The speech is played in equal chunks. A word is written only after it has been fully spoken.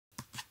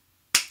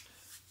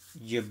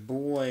Your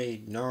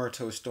boy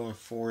Naruto Storm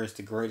 4 is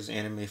the greatest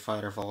anime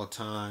fighter of all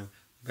time.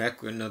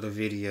 Back with another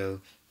video,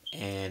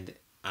 and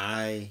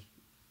I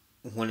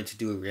wanted to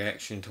do a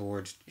reaction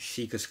towards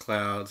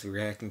ShikasClouds,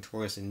 reacting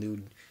towards the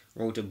new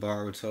Road to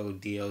Boruto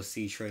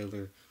DLC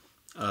trailer.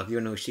 If you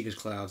don't know what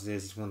ShikasClouds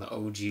is, it's one of the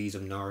OGs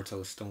of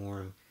Naruto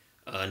Storm.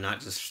 Not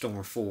just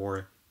Storm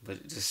 4,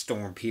 but just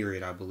Storm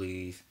period, I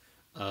believe.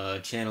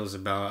 Channel's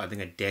about, I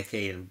think, a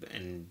decade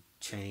and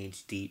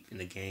change deep in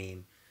the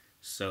game.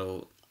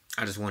 So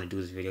I just want to do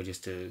this video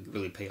just to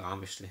really pay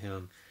homage to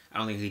him. I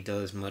don't think he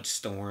does much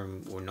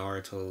Storm or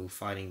Naruto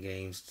fighting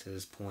games to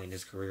this point in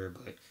his career,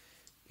 but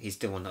he's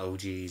still one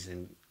of the OGs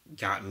and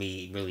got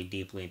me really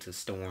deeply into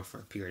Storm for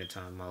a period of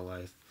time in my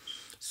life.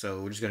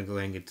 So we're just gonna go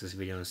ahead and get this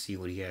video and see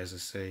what he has to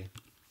say.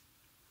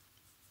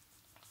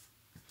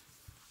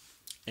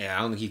 Yeah,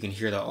 I don't think you can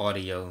hear the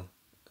audio,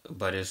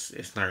 but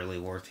it's not really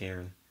worth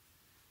hearing.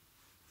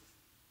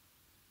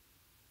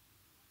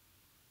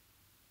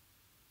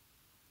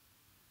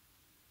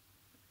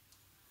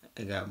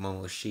 I got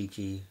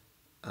Momoshiki.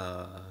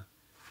 Uh,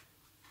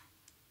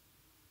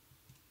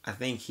 I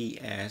think he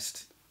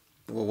asked.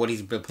 Well,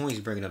 the point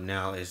he's bringing up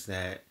now is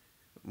that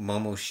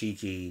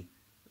Momoshiki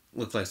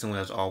looked like someone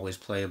that's always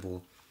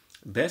playable.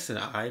 Best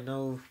that I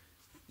know,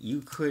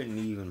 you couldn't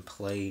even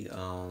play.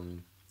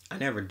 I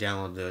never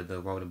downloaded the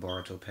Road to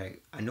Boruto pack.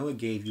 I know it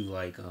gave you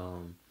like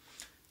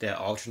that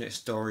alternate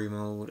story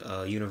mode,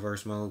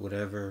 universe mode,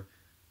 whatever,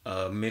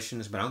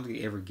 missions, but I don't think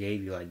it ever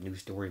gave you like new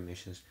story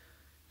missions.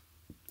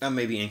 That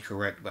may be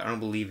incorrect, but I don't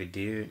believe it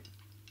did.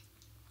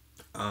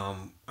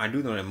 I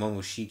do know that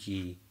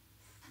Momoshiki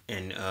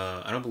and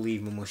I don't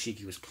believe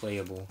Momoshiki was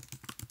playable.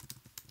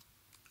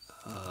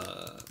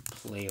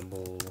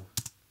 Playable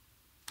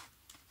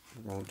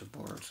Road to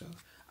Boruto.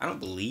 I don't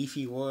believe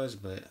he was,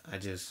 but I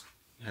just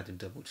had to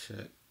double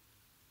check.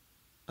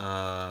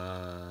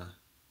 Uh,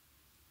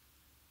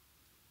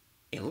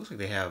 it looks like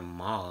they have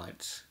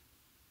mods.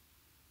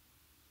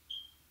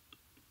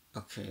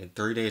 Okay,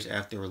 3 days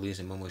after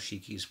releasing,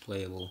 Momoshiki is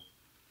playable.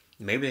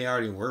 Maybe they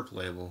already were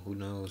playable. Who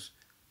knows?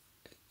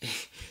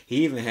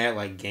 He even had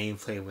like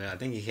gameplay with. I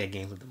think he had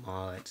gameplay with the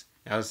mods.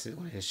 That was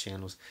one of his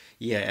channels.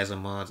 Yeah, as a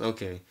mod.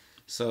 Okay,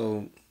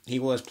 so he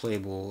was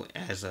playable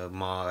as a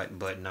mod,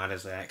 but not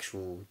as an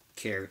actual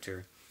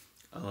character.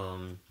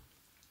 Um,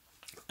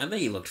 I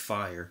think he looked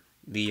fire.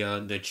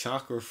 The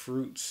chakra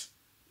fruits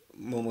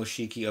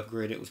Momoshiki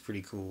upgraded was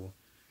pretty cool.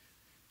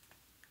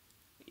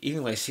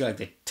 Even like see like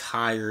the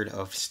tired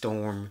of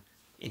Storm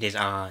in his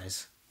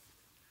eyes.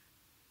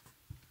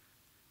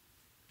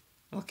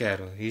 Look at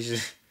him. He's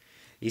just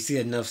you see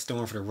enough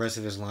Storm for the rest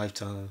of his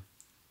lifetime.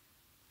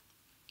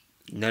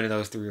 None of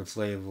those three are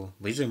playable.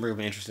 But he's gonna bring up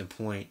an interesting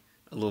point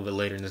a little bit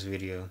later in this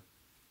video.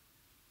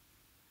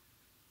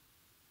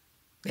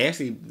 They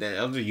actually the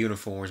other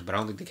uniforms, but I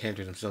don't think the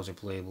characters themselves are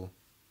playable.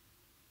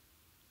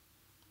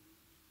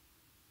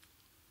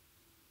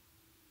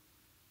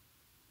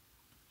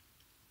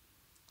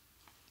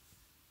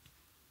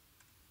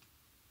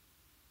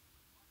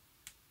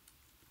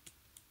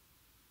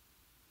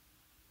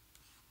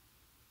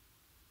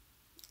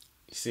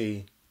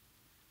 See,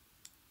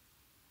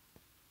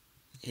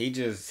 he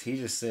just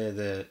said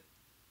that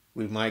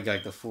we might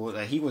get the full.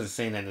 Like, he wasn't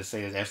saying that to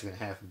say it's actually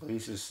gonna happen, but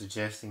he's just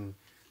suggesting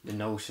the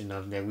notion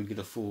of that we get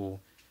a full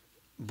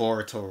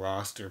Boruto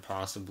roster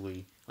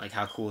possibly. Like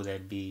how cool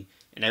that'd be,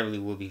 and that really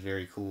would be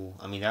very cool.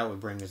 I mean, that would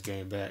bring this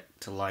game back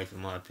to life, in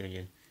my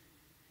opinion.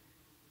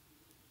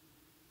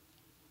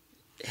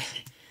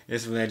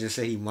 This man just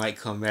said he might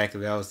come back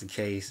if that was the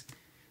case.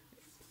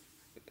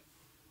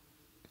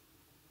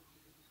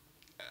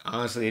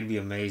 Honestly, it'd be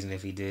amazing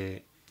if he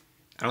did.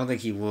 I don't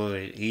think he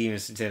would. He even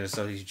said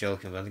himself he's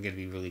joking, but I think it'd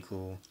be really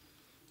cool.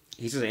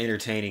 He's just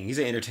entertaining. He's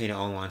an entertaining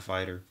online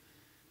fighter.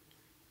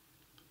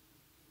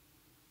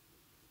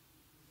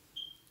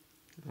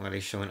 Why they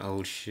showing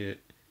old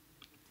shit?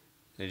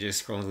 They're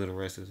just scrolling through the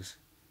rest of this.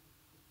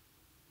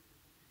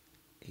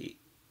 He,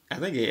 I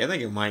think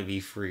it might be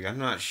free. I'm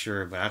not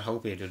sure, but I'd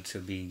hope it to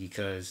be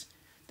because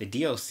the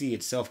DLC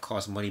itself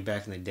cost money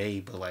back in the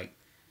day, but like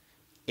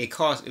it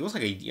was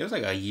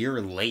like a year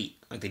late.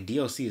 Like the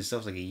DLC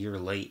itself was like a year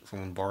late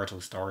from when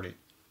Boruto started.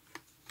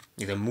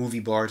 Like the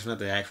movie Boruto, not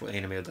the actual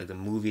anime, like the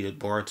movie that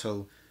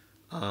Boruto,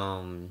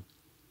 um,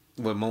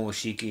 with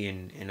Momoshiki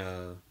and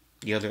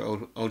the other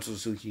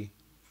Otsutsuki.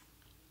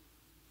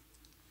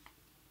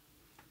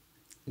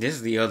 This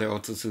is the other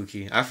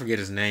Otsutsuki. I forget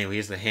his name. He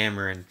has the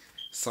hammer, and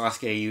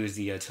Sasuke used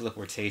the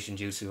teleportation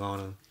jutsu on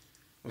him,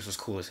 which was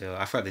cool as hell.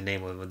 I forgot the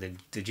name of it,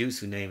 but the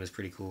jutsu name is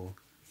pretty cool.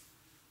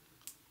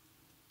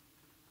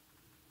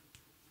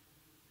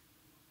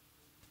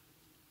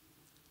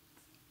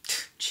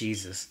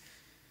 Jesus.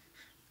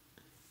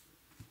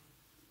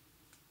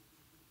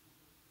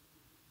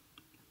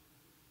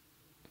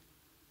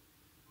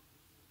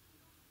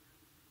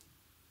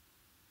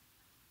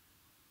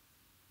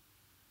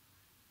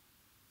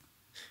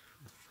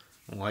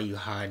 Why you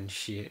hiding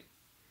shit?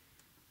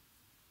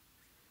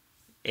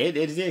 It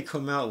did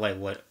come out like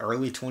what,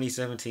 early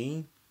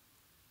 2017?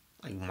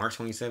 Like March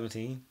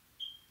 2017?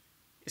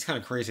 It's kind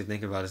of crazy to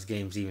think about this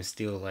game's even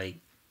still like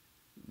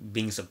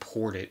being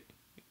supported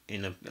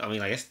in the. I mean,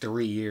 like it's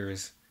 3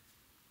 years.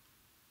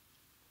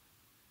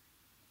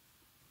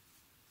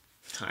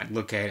 I'd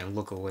look at it and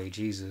look away,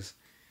 Jesus.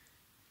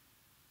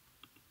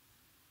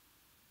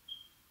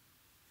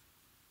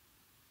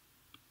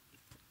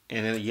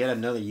 And then yet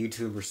another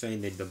YouTuber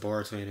saying that the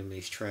Boruto anime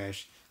is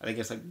trash. I think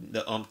it's like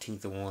the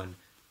umpteenth one.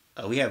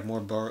 We have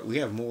more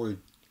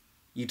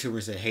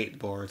YouTubers that hate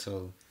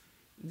Boruto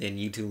than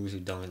YouTubers who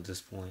don't at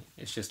this point.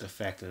 It's just a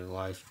fact of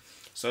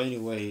life. So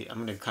anyway, I'm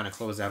gonna kind of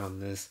close out on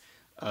this.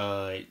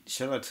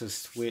 Shout out to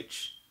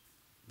Switch,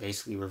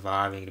 basically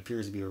reviving. It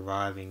appears to be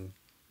reviving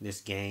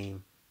this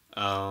game.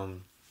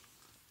 Um,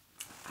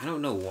 I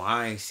don't know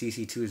why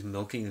CC2 is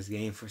milking this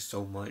game for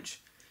so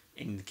much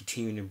and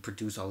continuing to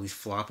produce all these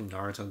flopping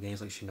Naruto games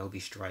like Shinobi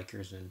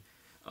Strikers and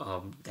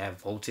that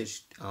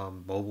Voltage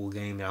mobile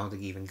game that I don't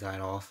think even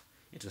got off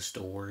into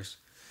stores.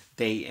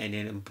 And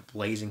then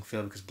Blazing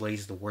failed because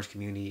Blaze is the worst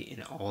community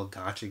in all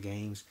gacha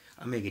games.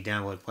 I may get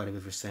downvoted quite a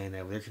bit for saying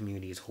that, but their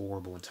community is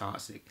horrible and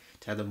toxic.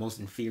 To have the most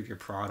inferior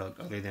product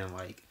other than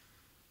like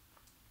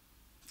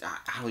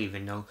I don't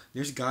even know.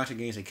 There's gacha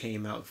games that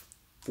came out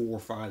 4 or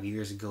 5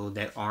 years ago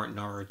that aren't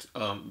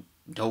Naruto,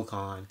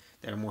 Dokkan,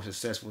 that are more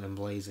successful than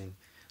Blazing.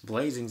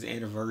 Blazing's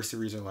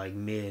anniversaries are like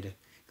mid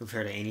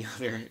compared to any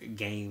other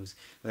games.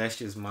 But that's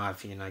just my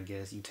opinion, I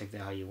guess. You take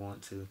that how you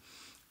want to.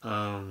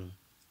 Um,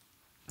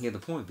 yeah, the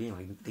point being,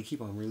 like, they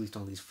keep on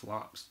releasing all these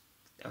flops.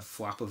 A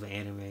flop of an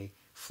anime,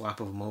 flop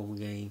of a mobile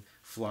game,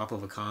 flop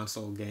of a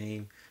console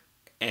game.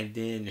 And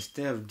then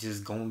instead of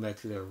just going back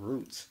to their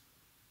roots,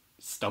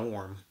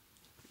 Storm,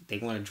 they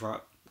want to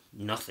drop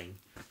nothing.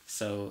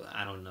 So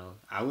I don't know.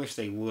 I wish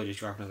they would just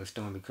drop another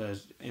Storm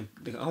because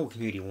the whole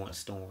community wants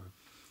Storm.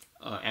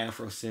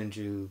 Afro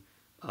Senju,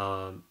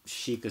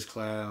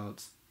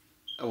 ShikasClouds,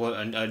 well,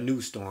 a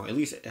new Storm. At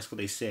least that's what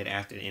they said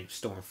after the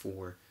Storm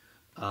 4.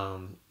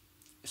 Um,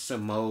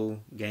 Samo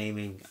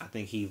Gaming, I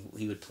think he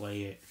would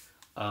play it.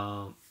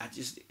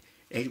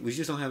 We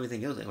just don't have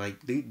anything else.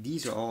 Like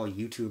these are all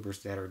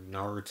YouTubers that are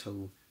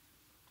Naruto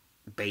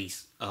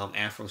based.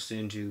 Afro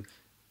Senju,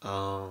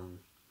 um,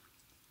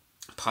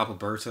 Papa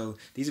Berto.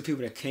 These are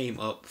people that came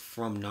up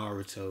from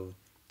Naruto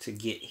to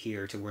get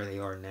here to where they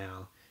are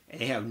now, and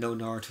they have no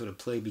Naruto to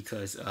play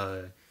because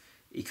the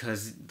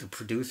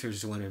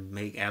producers want to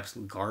make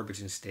absolute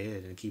garbage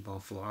instead and keep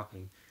on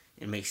flopping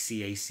and make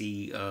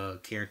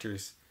CAC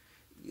characters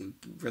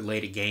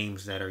related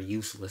games that are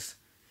useless.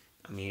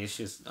 I mean, it's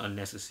just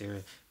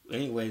unnecessary.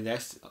 Anyway,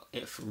 that's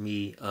it for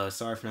me.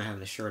 Sorry for not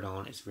having a shirt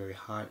on. It's very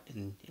hot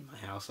in my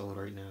household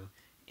right now,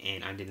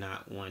 and I did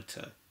not want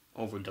to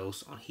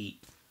overdose on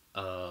heat.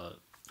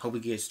 Hope we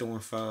get Storm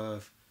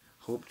 5.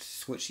 Hope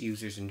Switch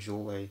users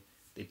enjoy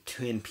the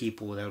 10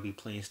 people that will be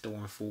playing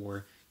Storm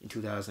 4 in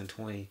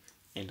 2020.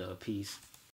 And peace.